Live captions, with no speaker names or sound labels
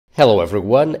Hello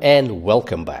everyone and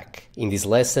welcome back. In this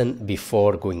lesson,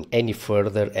 before going any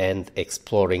further and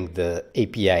exploring the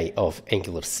API of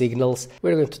Angular Signals,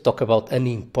 we're going to talk about an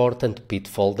important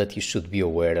pitfall that you should be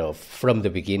aware of from the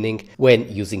beginning when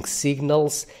using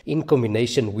signals in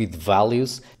combination with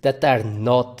values that are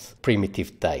not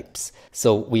primitive types.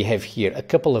 So we have here a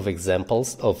couple of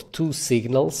examples of two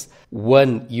signals.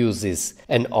 One uses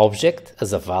an object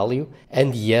as a value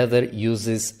and the other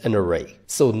uses an array.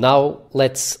 So now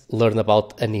let's learn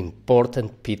about an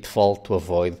important pitfall to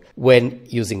avoid when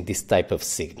using this type of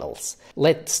signals.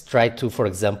 Let's try to, for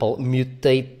example,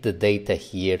 mutate the data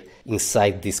here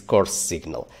inside this course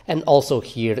signal and also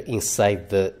here inside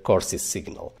the courses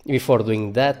signal. Before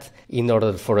doing that, in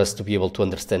order for us to be able to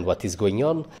understand what is going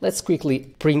on, let's quickly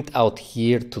print out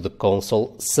here to the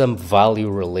console some value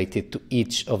related to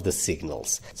each of the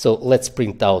signals. So let's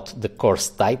print out the course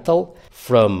title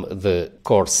from the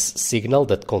course signal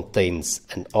that contains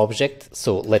an object.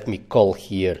 So let me call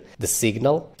here the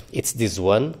signal. It's this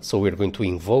one, so we're going to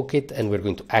invoke it and we're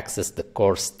going to access the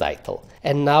course title.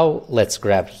 And now let's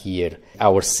grab here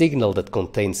our signal that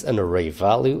contains an array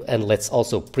value, and let's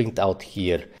also print out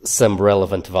here some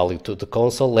relevant value to the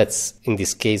console. Let's, in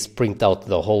this case, print out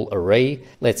the whole array.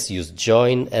 Let's use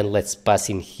join and let's pass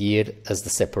in here as the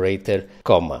separator,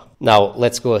 comma. Now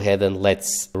let's go ahead and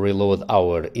let's reload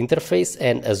our interface,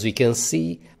 and as we can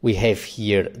see, we have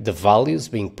here the values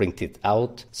being printed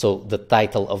out. So the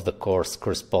title of the course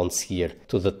corresponds here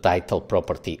to the title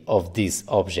property of this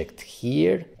object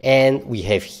here. And we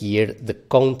have here the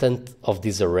content of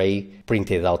this array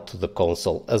printed out to the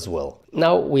console as well.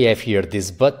 Now we have here this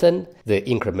button, the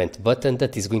increment button,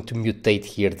 that is going to mutate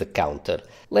here the counter.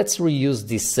 Let's reuse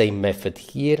this same method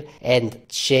here and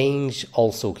change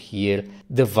also here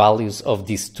the values of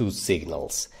these two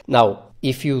signals. Now,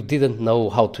 if you didn't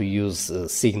know how to use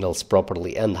signals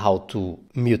properly and how to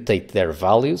mutate their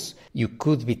values, you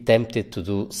could be tempted to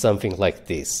do something like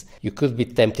this. You could be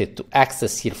tempted to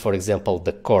access here, for example,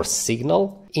 the course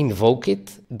signal, invoke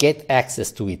it, get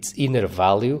access to its inner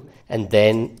value, and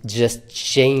then just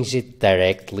change it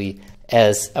directly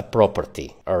as a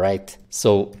property. All right.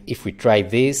 So if we try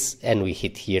this and we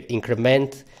hit here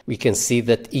increment, we can see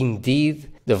that indeed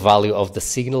the value of the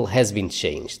signal has been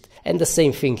changed. And the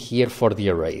same thing here for the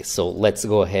array. So let's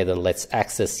go ahead and let's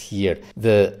access here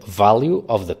the value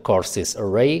of the courses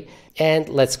array. And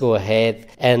let's go ahead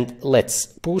and let's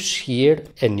push here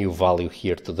a new value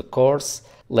here to the course.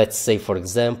 Let's say, for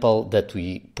example, that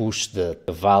we push the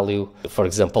value, for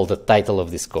example, the title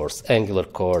of this course, Angular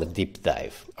Core Deep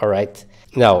Dive. All right.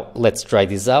 Now let's try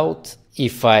this out.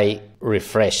 If I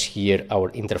refresh here our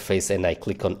interface and I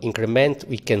click on increment,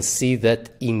 we can see that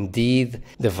indeed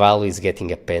the value is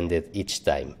getting appended each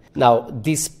time. Now,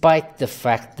 despite the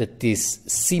fact that this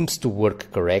seems to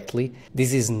work correctly,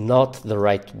 this is not the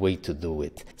right way to do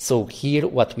it. So here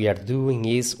what we are doing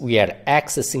is we are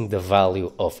accessing the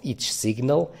value of each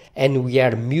signal and we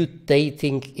are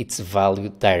mutating its value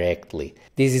directly.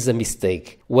 This is a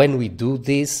mistake. When we do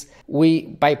this, we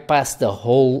bypass the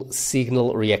whole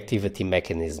signal reactivity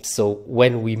mechanism. So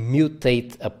when we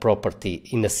mutate a property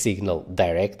in a signal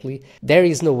directly, there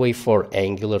is no way for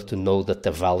Angular to know that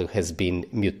the value has been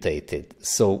mutated.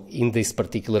 So in this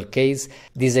particular case,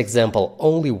 this example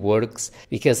only works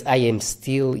because I am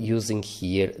still using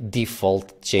here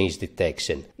default change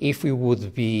detection. If we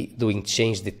would be doing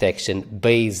change detection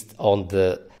based on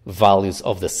the values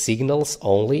of the signals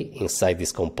only inside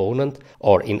this component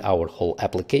or in our whole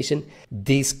application,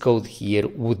 this code here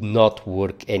would not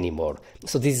work anymore.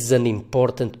 So this is an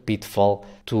important pitfall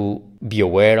to be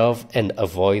aware of and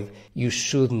avoid. You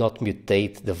should not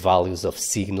mutate the values of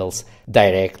signals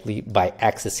directly by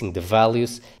accessing the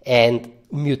values and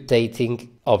mutating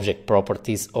object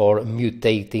properties or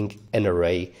mutating an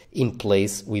array in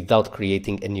place without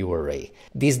creating a new array.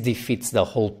 This defeats the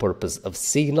whole purpose of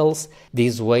signals.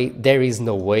 This way, there is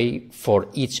no way for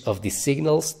each of these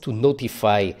signals to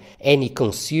notify any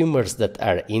consumers that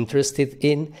are interested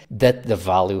in that the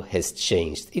value has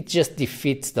changed. It just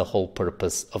defeats the whole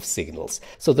purpose of signals.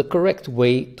 So the correct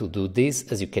way to do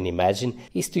this, as you can imagine,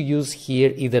 is to use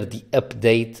here either the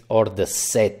update or the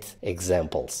set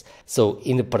examples. So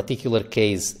in a particular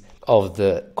case of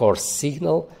the course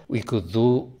signal, we could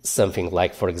do something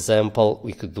like, for example,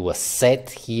 we could do a set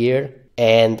here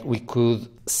and we could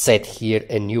set here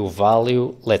a new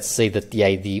value. Let's say that the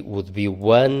ID would be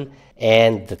 1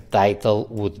 and the title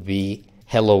would be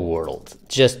Hello World,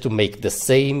 just to make the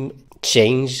same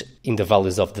change in the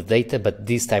values of the data, but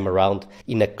this time around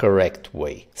in a correct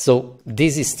way. So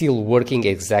this is still working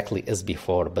exactly as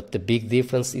before, but the big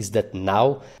difference is that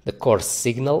now the core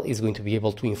signal is going to be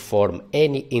able to inform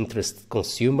any interested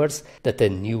consumers that a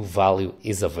new value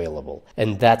is available.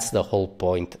 And that's the whole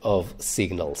point of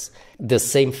signals. The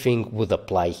same thing would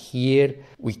apply here.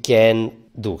 We can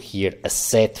do here a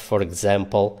set, for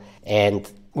example, and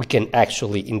we can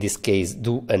actually, in this case,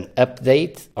 do an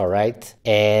update, all right?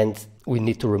 And we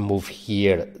need to remove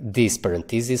here these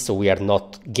parentheses, so we are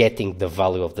not getting the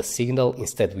value of the signal.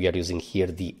 Instead, we are using here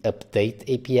the update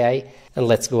API. And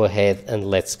let's go ahead and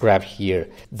let's grab here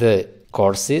the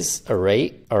courses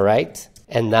array, all right?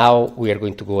 And now we are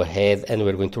going to go ahead and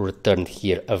we're going to return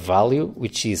here a value,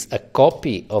 which is a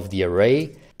copy of the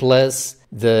array plus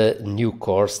the new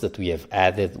course that we have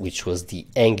added, which was the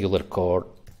Angular Core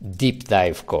Deep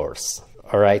Dive course,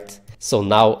 all right? So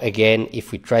now again,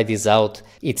 if we try this out,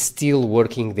 it's still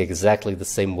working exactly the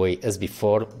same way as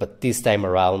before, but this time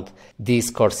around, this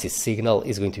courses signal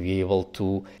is going to be able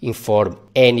to inform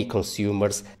any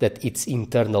consumers that its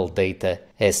internal data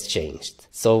has changed.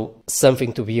 So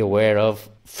something to be aware of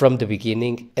from the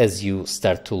beginning as you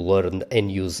start to learn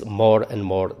and use more and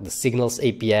more the Signals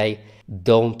API.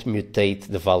 Don't mutate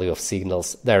the value of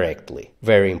signals directly.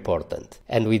 Very important.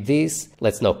 And with this,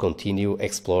 let's now continue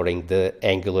exploring the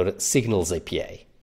Angular Signals API.